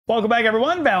Welcome back,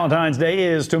 everyone. Valentine's Day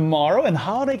is tomorrow, and the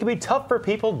holiday can be tough for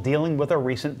people dealing with a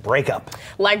recent breakup.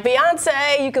 Like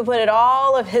Beyonce, you can put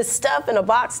all of his stuff in a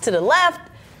box to the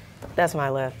left. That's my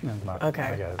left.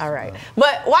 Okay, all right.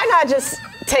 But why not just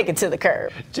take it to the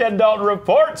curb? Jen Dalton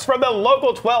reports from the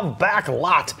Local 12 back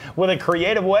lot with a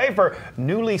creative way for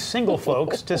newly single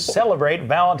folks to celebrate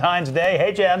Valentine's Day.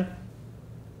 Hey, Jen.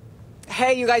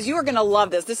 Hey, you guys, you are going to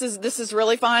love this. This is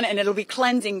really fun, and it'll be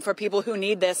cleansing for people who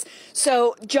need this.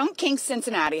 So Junk King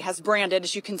Cincinnati has branded,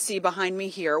 as you can see behind me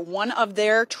here, one of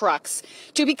their trucks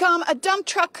to become a dump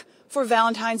truck for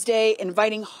Valentine's Day,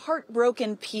 inviting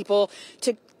heartbroken people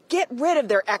to get rid of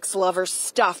their ex-lover's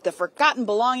stuff, the forgotten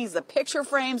belongings, the picture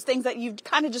frames, things that you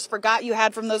kind of just forgot you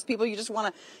had from those people you just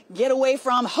want to get away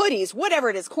from, hoodies, whatever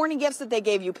it is, corny gifts that they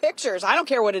gave you, pictures, I don't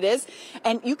care what it is,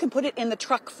 and you can put it in the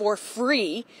truck for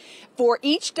free. For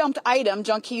each dumped item,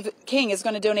 Junk King is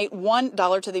going to donate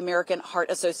 $1 to the American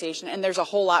Heart Association, and there's a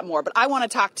whole lot more. But I want to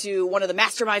talk to one of the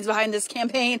masterminds behind this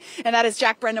campaign, and that is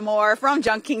Jack Brendamore from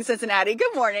Junk King Cincinnati.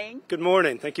 Good morning. Good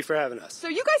morning. Thank you for having us. So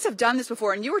you guys have done this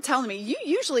before, and you were telling me you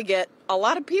usually get a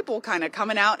lot of people kind of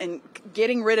coming out and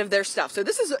getting rid of their stuff. So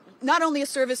this is not only a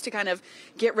service to kind of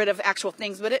get rid of actual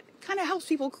things, but it kind of helps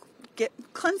people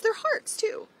cleanse their hearts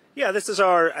too. Yeah, this is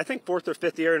our, I think, 4th or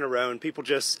 5th year in a row, and people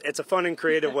just, it's a fun and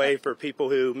creative way for people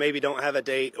who maybe don't have a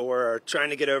date or are trying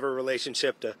to get over a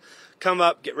relationship to come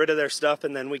up, get rid of their stuff,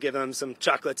 and then we give them some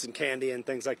chocolates and candy and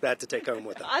things like that to take home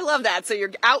with them. I love that. So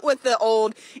you're out with the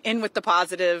old, in with the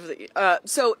positive.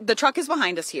 So the truck is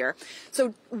behind us here.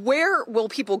 So where will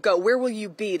people go? Where will you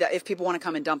be that if people want to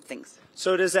come and dump things?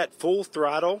 So it is at Full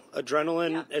Throttle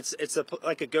Adrenaline. Yeah. It's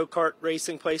like a go-kart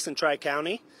racing place in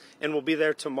Tri-County, and we'll be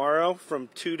there tomorrow from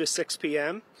 2 to 6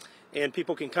 p.m. And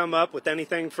people can come up with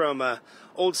anything from a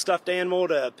old stuffed animal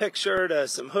to a picture to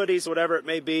some hoodies, whatever it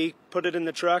may be, put it in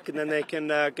the truck, and then they can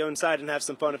go inside and have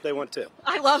some fun if they want to.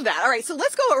 I love that. All right, so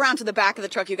let's go around to the back of the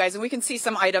truck, you guys, and we can see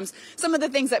some items, some of the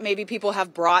things that maybe people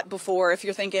have brought before. If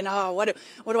you're thinking, oh, what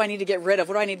do I need to get rid of?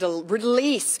 What do I need to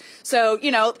release? So,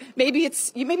 you know, maybe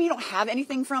you don't have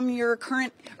anything from your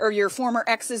current or your former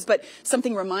exes, but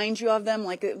something reminds you of them,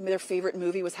 like their favorite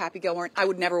movie was Happy Gilmore. I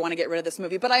would never want to get rid of this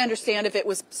movie, but I understand if it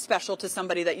was special to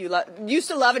somebody that you used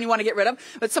to love and you want to get rid of.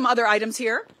 But some other items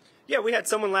here. Yeah, we had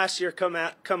someone last year come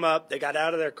up. They got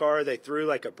out of their car. They threw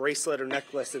like a bracelet or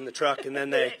necklace in the truck, and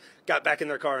then they got back in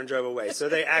their car and drove away. So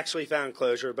they actually found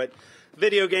closure. But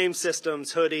video game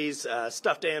systems, hoodies,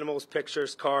 stuffed animals,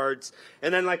 pictures, cards.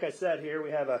 And then, like I said, here we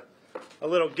have a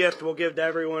little gift we'll give to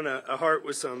everyone, a heart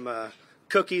with some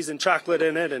cookies and chocolate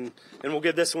in it. And we'll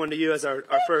give this one to you as our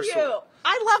first one.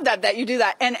 I love that you do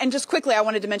that. And just quickly, I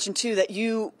wanted to mention, too, that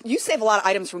you save a lot of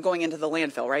items from going into the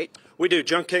landfill, right? We do.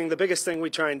 Junk King, the biggest thing we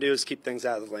try and do is keep things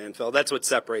out of the landfill. That's what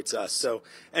separates us. So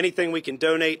anything we can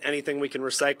donate, anything we can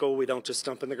recycle, we don't just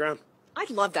dump in the ground. I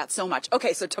love that so much.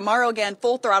 Okay, so tomorrow again,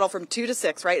 Full Throttle from 2 to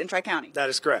 6, right, in Tri-County? That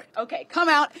is correct. Okay, come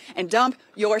out and dump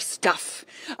your stuff.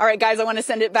 All right, guys, I want to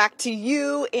send it back to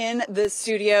you in the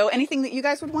studio. Anything that you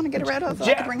guys would want to get rid of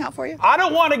to bring out for you? I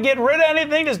don't want to get rid of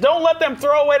anything. Just don't let them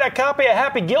throw away that copy of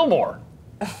Happy Gilmore.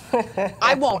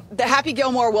 I won't. The Happy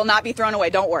Gilmore will not be thrown away.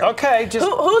 Don't worry. Okay, just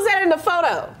who's that in the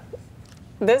photo?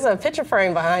 There's a picture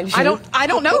frame behind you. I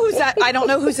don't know who's that. I don't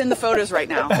know who's in the photos right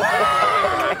now.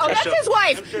 Oh, that's his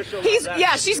wife.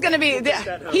 Sure she's going to be.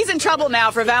 He's in trouble now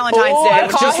for Valentine's Day.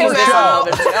 Just for show.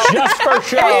 Just for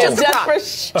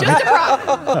show. Just a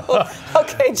prop.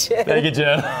 Okay, Jen. Thank you,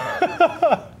 Jen.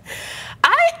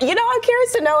 I'm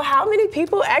curious to know how many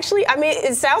people actually, I mean,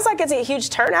 it sounds like it's a huge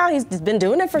turnout. He's been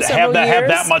doing it for several years. Have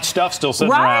that much stuff still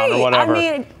sitting around or whatever.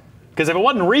 I mean, because if it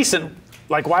wasn't recent,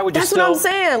 like, why would you That's what I'm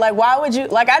saying. Like, why would you?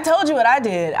 Like, I told you what I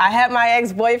did. I had my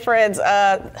ex-boyfriend's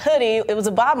hoodie. It was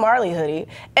a Bob Marley hoodie.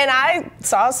 And I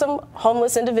saw some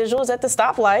homeless individuals at the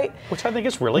stoplight. Which I think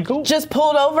is really cool. Just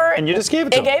pulled over. And you just gave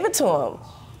it to them. And gave it to him.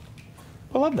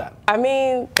 I love that. I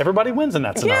mean. Everybody wins in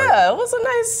that scenario. Yeah, it was a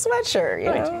nice sweatshirt,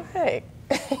 you know. Hey.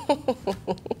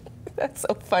 That's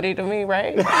so funny to me,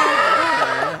 right?